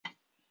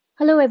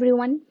Hello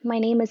everyone, my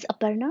name is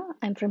Aparna.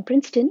 I'm from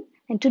Princeton,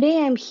 and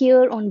today I'm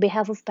here on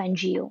behalf of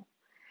Pangeo.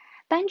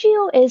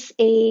 Pangeo is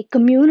a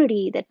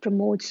community that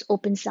promotes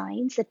open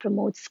science, that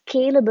promotes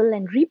scalable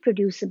and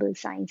reproducible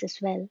science as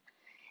well.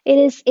 It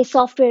is a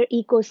software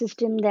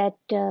ecosystem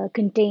that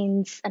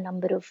contains a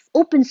number of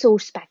open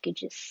source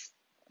packages.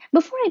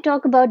 Before I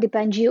talk about the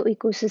Pangeo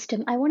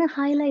ecosystem, I want to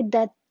highlight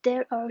that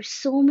there are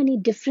so many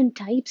different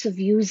types of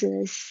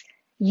users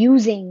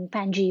using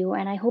Pangeo,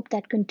 and I hope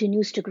that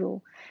continues to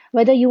grow.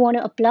 Whether you want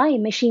to apply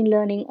machine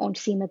learning on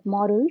CMIP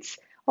models,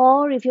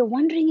 or if you're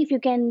wondering if you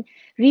can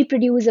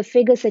reproduce a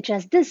figure such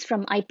as this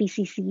from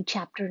IPCC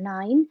Chapter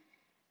 9,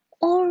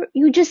 or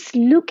you're just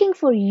looking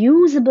for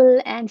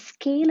usable and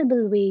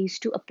scalable ways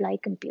to apply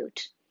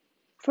compute.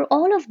 For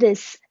all of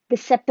this, the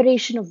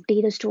separation of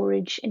data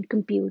storage and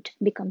compute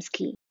becomes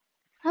key.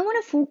 I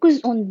want to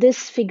focus on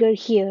this figure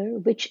here,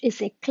 which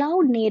is a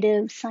cloud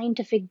native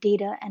scientific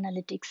data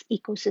analytics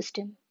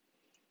ecosystem.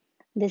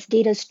 There's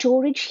data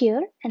storage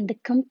here, and the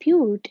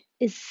compute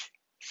is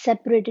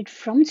separated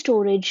from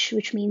storage,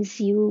 which means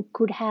you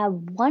could have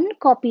one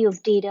copy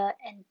of data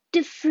and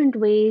different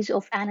ways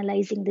of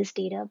analyzing this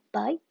data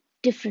by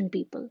different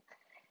people.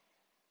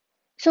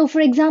 So, for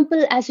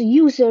example, as a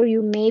user,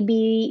 you may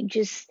be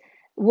just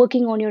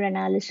working on your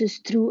analysis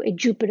through a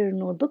Jupyter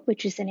notebook,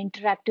 which is an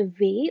interactive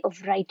way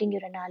of writing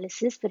your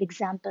analysis, for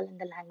example, in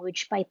the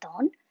language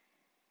Python.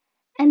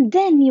 And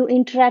then you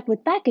interact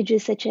with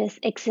packages such as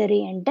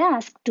Xarray and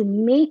Dask to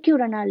make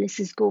your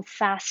analysis go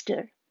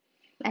faster.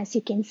 As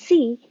you can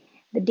see,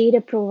 the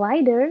data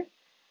provider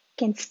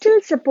can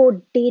still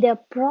support data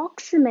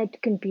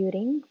proximate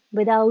computing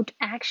without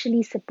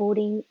actually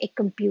supporting a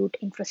compute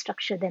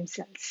infrastructure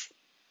themselves.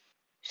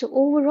 So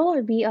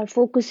overall, we are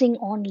focusing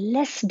on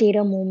less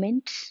data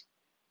movement.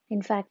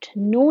 In fact,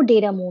 no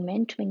data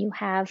movement when you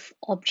have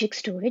object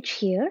storage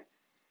here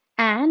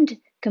and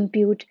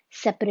compute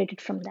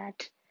separated from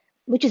that,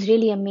 which is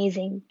really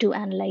amazing to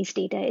analyze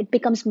data. It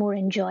becomes more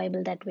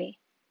enjoyable that way.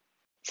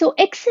 So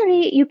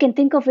Xarray, you can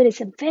think of it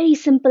as a very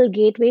simple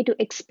gateway to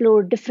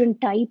explore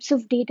different types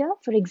of data,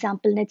 for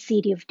example, net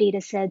series of data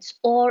sets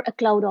or a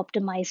cloud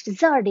optimized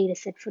ZAR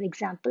dataset, for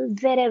example,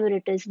 wherever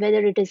it is,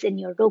 whether it is in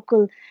your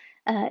local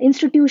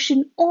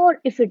institution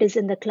or if it is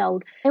in the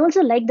cloud. I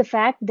also like the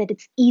fact that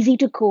it's easy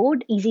to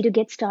code, easy to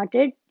get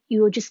started.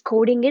 You're just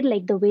coding it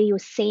like the way you're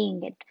saying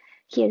it.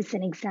 Here's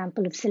an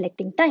example of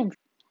selecting time.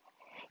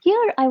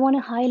 Here, I want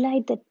to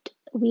highlight that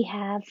we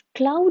have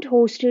cloud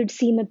hosted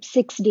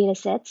CMIP6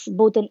 datasets,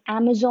 both in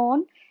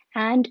Amazon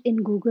and in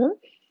Google.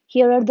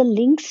 Here are the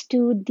links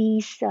to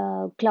these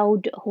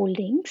cloud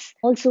holdings.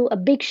 Also, a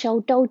big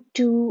shout out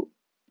to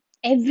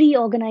every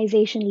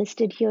organization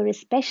listed here,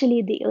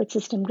 especially the Earth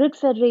System Grid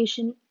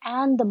Federation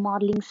and the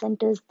modeling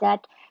centers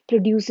that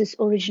produces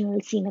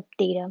original CMIP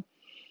data,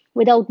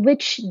 without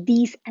which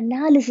these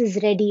analysis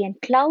ready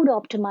and cloud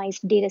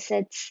optimized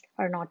datasets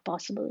are not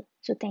possible.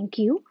 So thank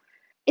you.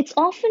 It's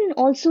often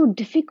also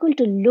difficult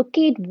to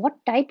locate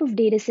what type of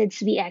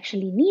datasets we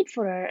actually need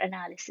for our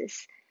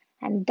analysis.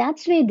 And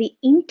that's where the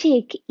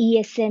intake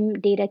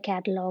ESM data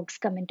catalogs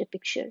come into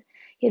picture.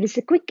 Here is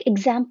a quick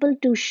example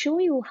to show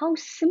you how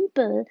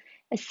simple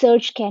a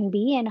search can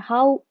be and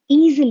how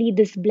easily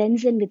this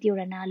blends in with your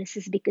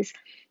analysis, because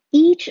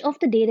each of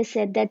the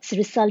dataset that's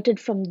resulted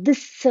from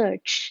this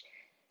search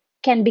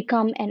can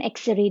become an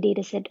Xarray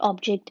dataset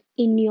object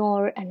in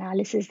your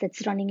analysis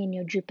that's running in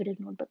your Jupyter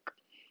notebook.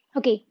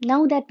 Okay,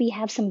 now that we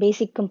have some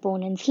basic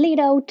components laid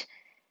out,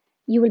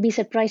 you will be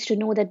surprised to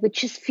know that with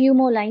just few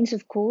more lines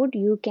of code,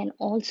 you can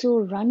also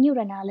run your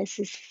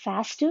analysis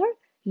faster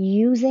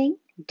using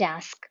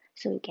Dask.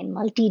 So you can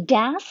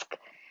multi-Dask,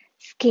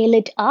 scale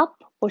it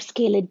up or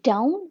scale it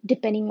down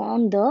depending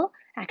on the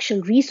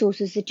actual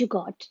resources that you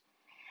got.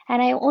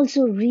 And I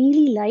also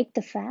really like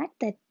the fact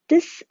that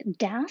this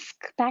Dask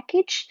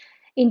package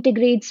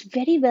integrates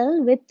very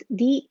well with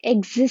the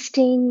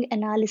existing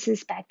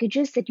analysis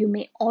packages that you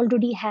may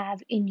already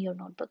have in your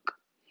notebook.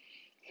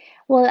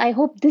 Well, I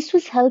hope this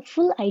was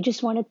helpful. I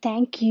just want to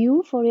thank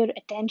you for your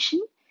attention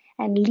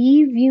and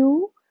leave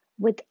you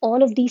with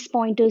all of these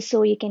pointers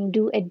so you can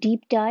do a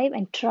deep dive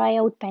and try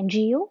out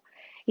Pangeo.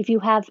 If you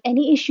have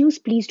any issues,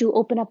 please do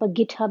open up a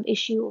GitHub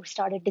issue or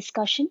start a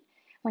discussion.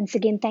 Once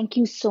again, thank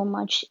you so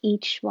much,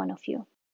 each one of you.